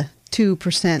for the 2%,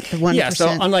 the 1%. Yeah,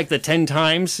 so unlike the 10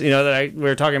 times, that we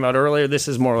were talking about earlier, this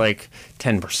is more like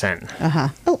 10%. Uh-huh.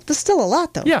 Oh, that's still a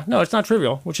lot, though. Yeah, no, it's not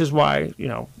trivial, which is why,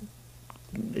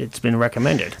 it's been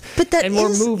recommended. But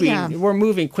we're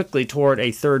moving quickly toward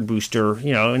a third booster,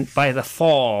 and by the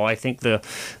fall, I think the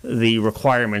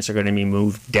requirements are going to be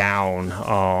moved down,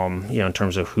 in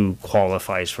terms of who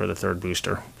qualifies for the third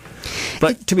booster.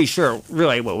 But to be sure,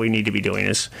 really what we need to be doing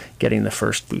is getting the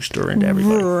first booster into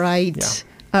everybody. Right.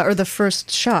 Yeah. Or the first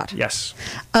shot. Yes.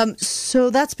 So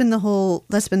that's been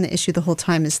the issue the whole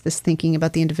time, is this thinking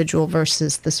about the individual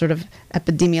versus the sort of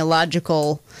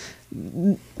epidemiological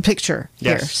picture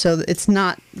here. Yes. So it's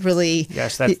not really...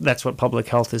 Yes, that's what public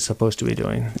health is supposed to be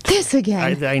doing. This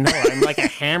again. I know. I'm like a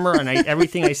hammer, and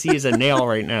everything I see is a nail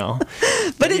right now.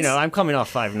 But I'm coming off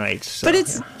 5 nights. So, but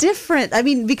it's different. I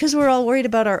mean, because we're all worried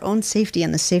about our own safety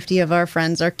and the safety of our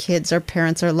friends, our kids, our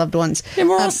parents, our loved ones. And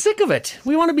we're all sick of it.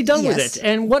 We want to be done with Yes. it.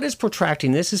 And what is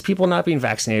protracting this is people not being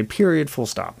vaccinated, period, full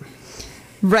stop.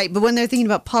 Right, but when they're thinking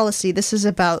about policy, this is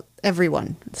about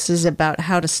everyone. This is about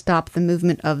how to stop the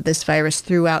movement of this virus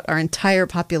throughout our entire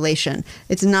population.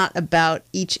 It's not about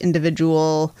each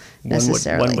individual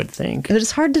necessarily. One would think. But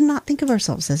it's hard to not think of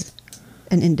ourselves as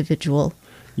an individual.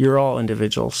 You're all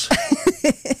individuals.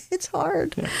 It's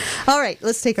hard. Yeah. All right,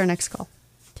 let's take our next call.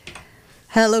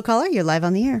 Hello, caller. You're live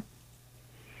on the air.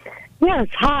 Yes,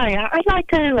 hi. I'd like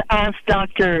to ask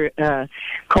Dr.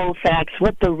 Colfax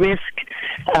what the risk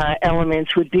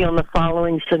elements would be on the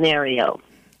following scenario.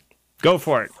 Go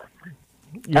for it.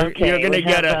 You're going to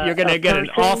get an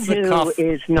off the cuff. Who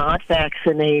is not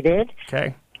vaccinated.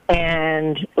 Okay.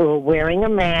 And wearing a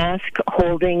mask,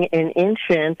 holding an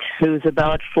infant who's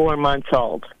about 4 months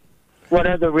old. What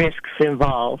are the risks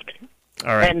involved?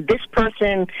 All right. And this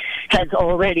person has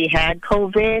already had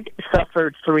COVID,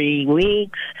 suffered 3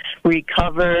 weeks,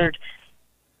 recovered,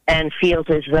 and feels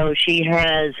as though she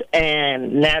has a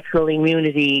natural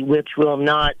immunity which will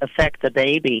not affect the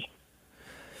baby.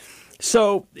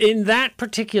 So in that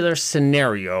particular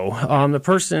scenario, the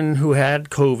person who had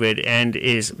COVID and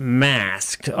is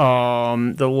masked,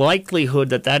 the likelihood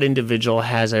that individual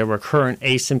has a recurrent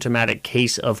asymptomatic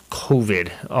case of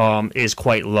COVID is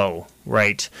quite low,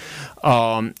 right?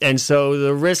 And so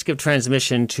the risk of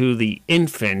transmission to the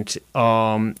infant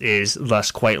is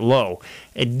thus quite low.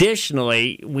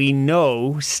 Additionally, we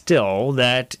know still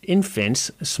that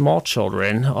infants, small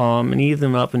children, and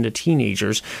even up into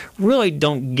teenagers, really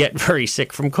don't get very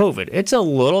sick from COVID. It's a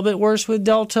little bit worse with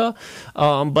Delta,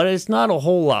 but it's not a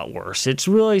whole lot worse. It's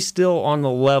really still on the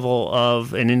level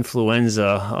of an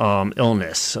influenza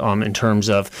illness in terms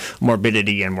of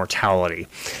morbidity and mortality.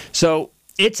 So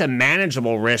it's a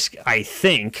manageable risk, I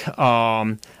think.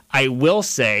 I will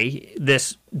say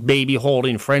this baby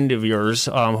holding friend of yours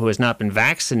who has not been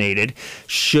vaccinated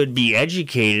should be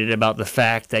educated about the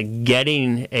fact that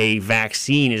getting a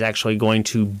vaccine is actually going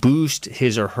to boost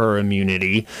his or her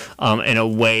immunity in a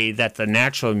way that the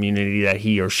natural immunity that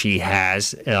he or she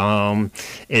has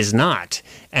is not.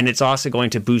 And it's also going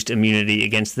to boost immunity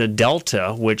against the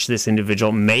Delta, which this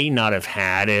individual may not have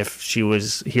had if he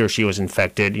or she was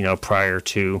infected, prior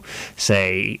to,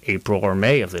 say, April or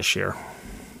May of this year.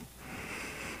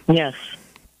 Yes.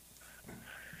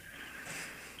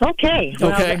 Okay.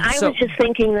 Well, I was just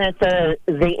thinking that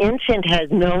the infant has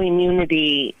no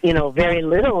immunity, very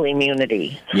little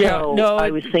immunity. Yeah, so no,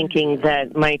 I was thinking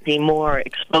that might be more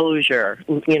exposure,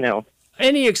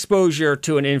 Any exposure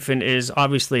to an infant is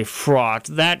obviously fraught.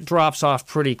 That drops off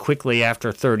pretty quickly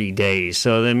after 30 days.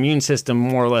 So the immune system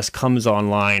more or less comes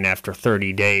online after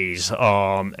 30 days in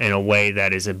a way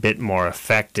that is a bit more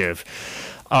effective.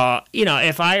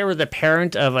 If I were the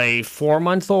parent of a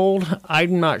 4-month-old,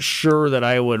 I'm not sure that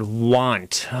I would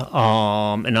want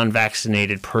an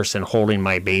unvaccinated person holding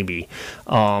my baby.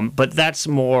 But that's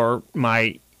more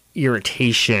my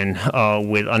irritation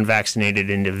with unvaccinated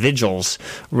individuals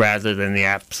rather than the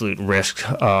absolute risk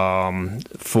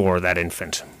for that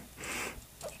infant.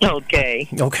 Okay.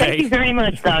 Okay. Thank you very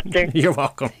much, Doctor. You're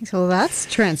welcome. So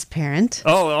that's transparent.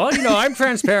 Oh, well, I'm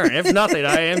transparent. If nothing,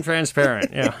 I am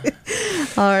transparent. Yeah.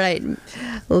 All right.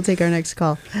 We'll take our next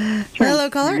call. Hello,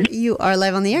 caller. You are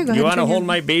live on the air. Go ahead. You want to and turn hold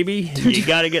my baby? You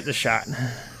got to get the shot. In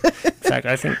fact,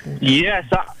 I think. Yes,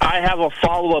 I have a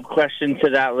follow-up question to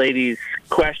that lady's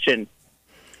question.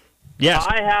 Yes.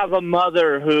 I have a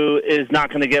mother who is not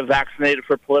going to get vaccinated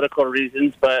for political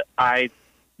reasons, but I'm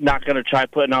not going to try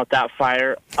putting out that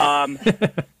fire.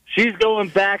 She's going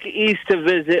back east to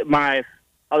visit my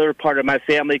other part of my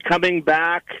family, coming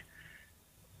back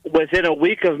within a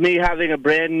week of me having a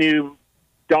brand new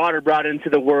daughter brought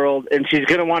into the world, and she's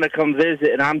going to want to come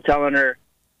visit, and I'm telling her,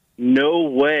 no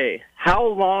way. How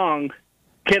long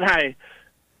can I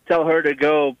tell her to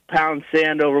go pound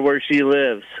sand over where she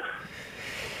lives?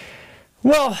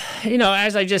 Well,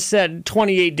 as I just said,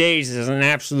 28 days is an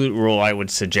absolute rule, I would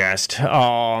suggest.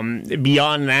 Beyond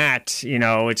that,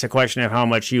 it's a question of how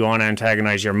much you want to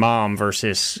antagonize your mom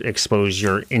versus expose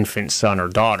your infant son or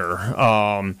daughter.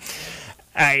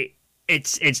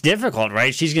 It's difficult,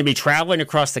 right? She's going to be traveling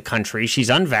across the country. She's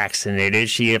unvaccinated.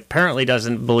 She apparently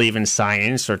doesn't believe in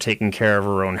science or taking care of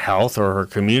her own health or her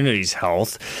community's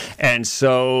health. And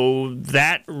so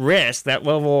that risk, that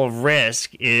level of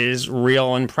risk is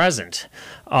real and present.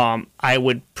 I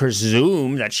would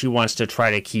presume that she wants to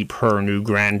try to keep her new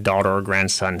granddaughter or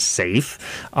grandson safe.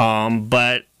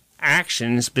 But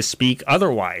actions bespeak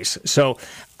otherwise. So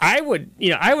I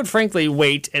would frankly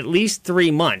wait at least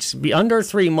 3 months. Be under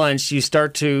 3 months, you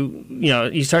start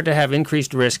to have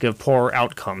increased risk of poor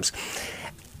outcomes.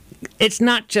 It's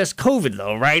not just COVID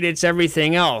though, right? It's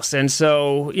everything else. And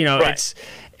so, right.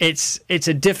 It's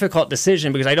a difficult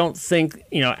decision because I don't think,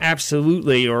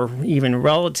 absolutely or even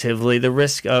relatively the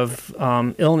risk of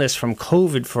illness from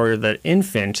COVID for the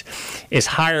infant is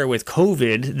higher with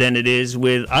COVID than it is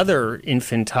with other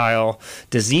infantile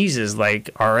diseases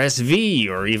like RSV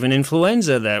or even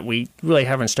influenza that we really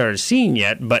haven't started seeing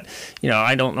yet. But,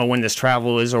 I don't know when this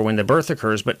travel is or when the birth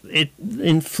occurs, but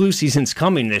flu season's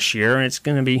coming this year and it's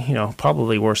going to be,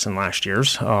 probably worse than last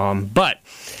year's. But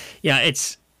yeah,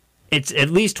 it's at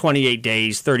least 28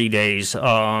 days, 30 days,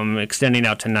 extending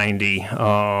out to 90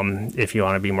 if you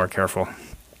want to be more careful.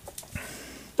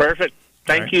 Perfect.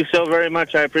 Thank you so very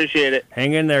much. I appreciate it.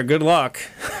 Hang in there. Good luck.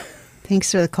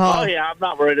 Thanks for the call. Oh, yeah, I'm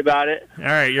not worried about it. All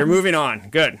right, you're moving on.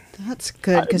 Good. That's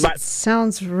good because it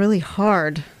sounds really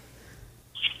hard.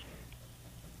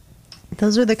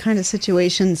 Those are the kind of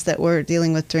situations that we're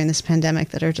dealing with during this pandemic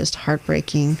that are just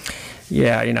heartbreaking.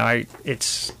 Yeah,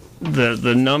 it's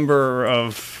the number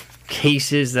of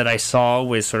cases that I saw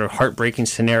with sort of heartbreaking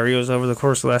scenarios over the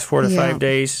course of the last 4 to 5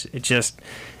 days.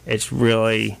 It's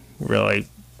really, really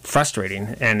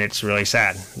frustrating and it's really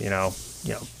sad.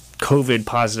 COVID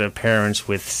positive parents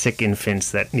with sick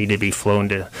infants that need to be flown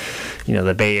to,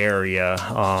 the Bay Area,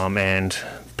 and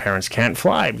parents can't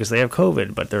fly because they have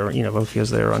COVID, but they're, because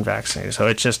they're unvaccinated. So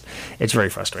it's very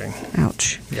frustrating.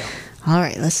 Ouch. Yeah. All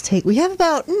right, we have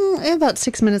about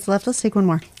 6 minutes left. Let's take one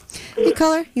more. Hey,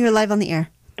 caller, you're live on the air.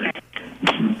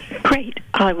 Great.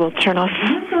 I will turn off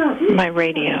my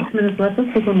radio. 6 minutes left.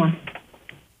 Let's take one more.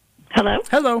 Hello?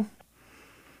 Hello.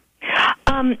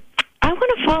 I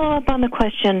want to follow up on the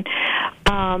question.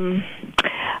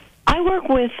 I work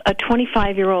with a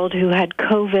 25-year-old who had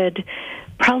COVID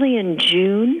probably in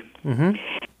June,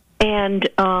 and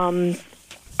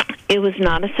it was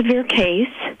not a severe case.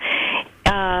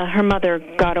 Her mother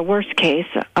got a worse case,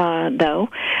 though.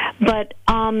 But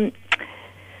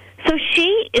so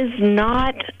she is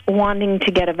not wanting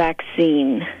to get a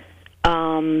vaccine,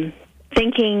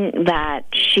 thinking that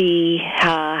she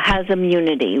has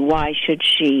immunity. Why should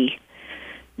she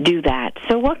do that?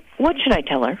 So what should I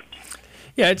tell her?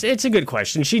 Yeah, it's a good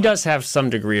question. She does have some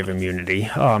degree of immunity,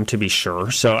 to be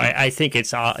sure. So I think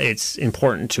it's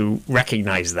important to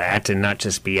recognize that and not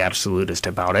just be absolutist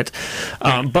about it.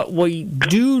 But we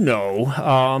do know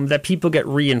that people get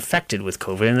reinfected with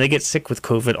COVID and they get sick with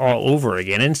COVID all over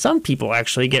again. And some people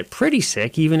actually get pretty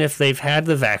sick even if they've had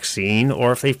the vaccine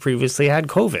or if they've previously had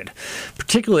COVID.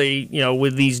 Particularly,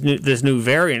 with this new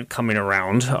variant coming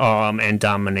around and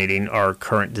dominating our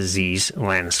current disease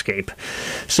landscape.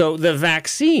 So the vaccine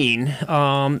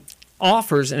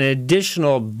offers an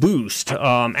additional boost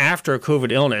after a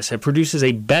COVID illness. It produces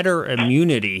a better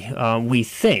immunity, we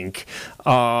think,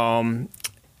 than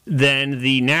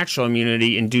the natural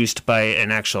immunity induced by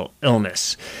an actual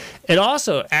illness. It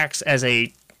also acts as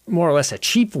a more or less a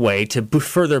cheap way to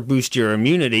further boost your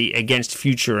immunity against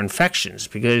future infections,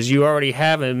 because you already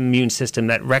have an immune system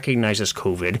that recognizes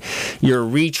COVID. You're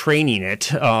retraining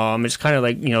it. It's kind of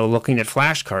like, looking at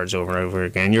flashcards over and over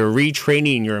again. You're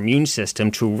retraining your immune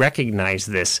system to recognize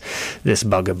this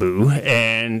bugaboo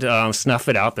and snuff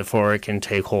it out before it can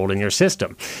take hold in your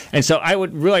system. And so I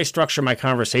would really structure my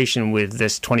conversation with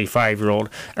this 25-year-old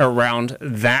around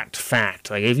that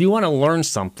fact. Like, if you want to learn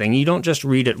something, you don't just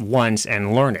read it once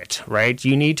and learn it, right?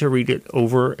 You need to read it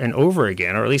over and over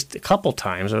again, or at least a couple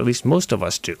times, or at least most of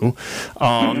us do.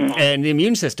 And the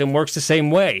immune system works the same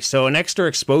way. So an extra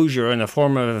exposure in the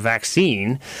form of a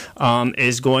vaccine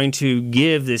is going to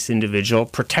give this individual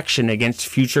protection against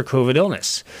future COVID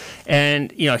illness.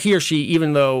 And, he or she,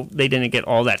 even though they didn't get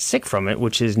all that sick from it,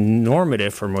 which is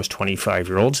normative for most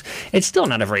 25-year-olds, it's still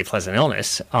not a very pleasant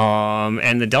illness.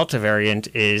 And the Delta variant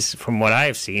is, from what I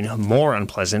have seen, more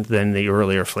unpleasant than the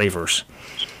earlier flavors.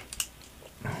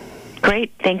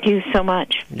 Great. Thank you so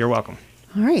much. You're welcome.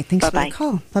 All right. Thanks Bye-bye. for the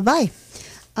call. Bye-bye.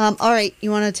 All right. You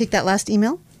want to take that last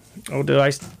email? Oh, do I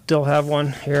still have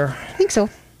one here? I think so.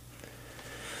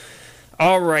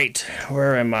 All right.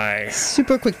 Where am I?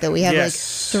 Super quick, though. We have like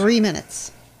 3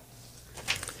 minutes.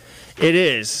 It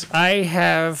is. I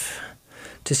have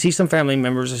to see some family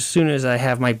members as soon as I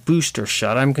have my booster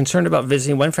shot. I'm concerned about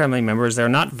visiting one family members. They're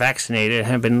not vaccinated and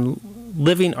have been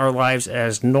living our lives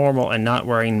as normal and not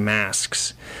wearing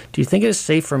masks. Do you think it is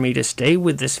safe for me to stay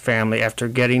with this family after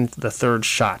getting the third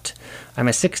shot? I'm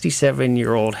a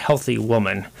 67-year-old healthy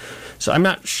woman. So I'm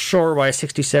not sure why a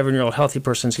 67-year-old healthy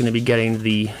person is going to be getting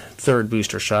the third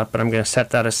booster shot, but I'm going to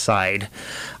set that aside.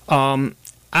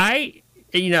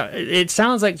 It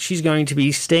sounds like she's going to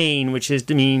be staying, which is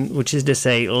to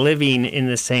say living in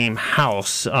the same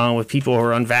house with people who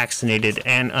are unvaccinated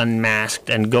and unmasked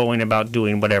and going about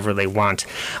doing whatever they want.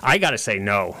 I got to say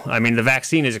no. I mean, the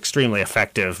vaccine is extremely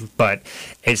effective, but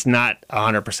it's not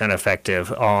 100%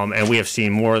 effective. And we have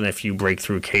seen more than a few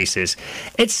breakthrough cases.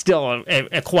 It's still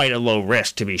quite a low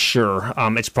risk, to be sure.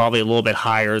 It's probably a little bit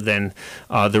higher than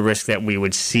the risk that we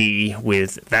would see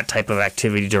with that type of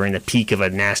activity during the peak of a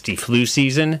nasty flu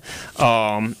season,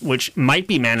 which might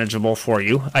be manageable for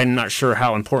you. I'm not sure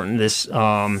how important this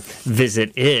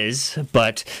visit is,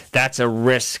 but that's a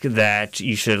risk that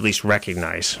you should at least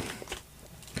recognize.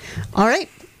 All right.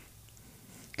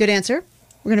 Good answer.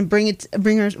 We're going to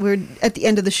we're at the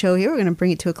end of the show here. We're going to bring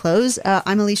it to a close.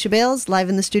 I'm Alicia Bales, live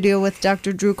in the studio with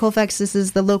Dr. Drew Colfax. This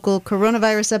is the local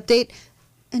coronavirus update.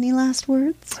 Any last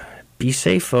words? Be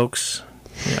safe, folks.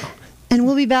 Yeah. And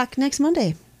we'll be back next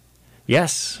Monday.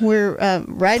 Yes. We're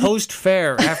riding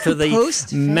post-fair after the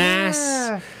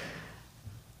mass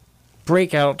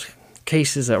breakout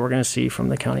cases that we're going to see from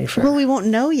the county fair. Well, we won't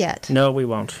know yet. No, we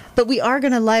won't. But we are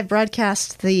going to live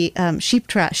broadcast the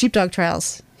sheepdog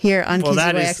trials here on KZYX on Sunday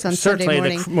morning. Well, that is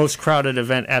certainly the most crowded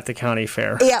event at the county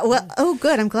fair. Yeah, well, oh,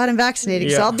 good. I'm glad I'm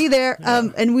vaccinated, so I'll be there.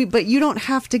 Yeah. But you don't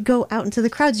have to go out into the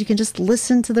crowds. You can just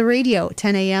listen to the radio at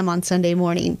 10 a.m. on Sunday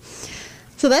morning.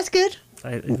 So that's good.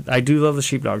 I do love the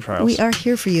sheepdog trials. We are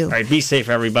here for you. All right, be safe,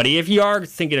 everybody. If you are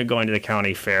thinking of going to the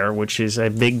county fair, which is a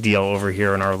big deal over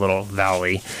here in our little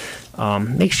valley,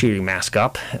 make sure you mask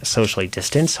up, socially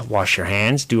distance, wash your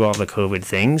hands, do all the COVID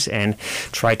things, and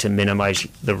try to minimize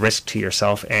the risk to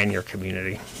yourself and your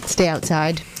community. Stay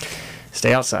outside.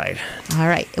 Stay outside. All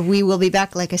right. We will be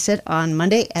back, like I said, on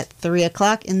Monday at 3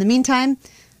 o'clock. In the meantime,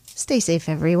 stay safe,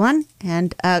 everyone.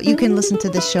 And you can listen to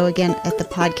this show again at the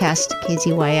podcast,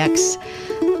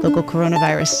 KZYX, Local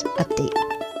Coronavirus Update.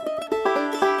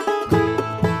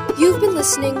 You've been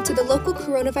listening to the Local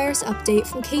Coronavirus Update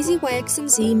from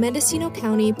KZYX-MZ, Mendocino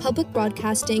County Public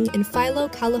Broadcasting in Philo,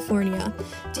 California.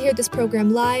 To hear this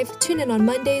program live, tune in on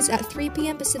Mondays at 3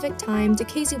 p.m. Pacific Time to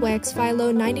KZYX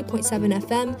Philo 90.7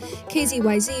 FM,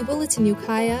 KZYZ Willetton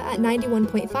Ukiah at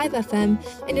 91.5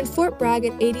 FM, and in Fort Bragg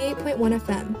at 88.1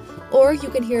 FM. Or you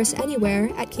can hear us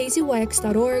anywhere at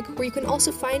kzyx.org, where you can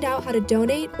also find out how to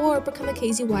donate or become a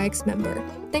KZYX member.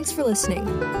 Thanks for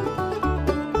listening.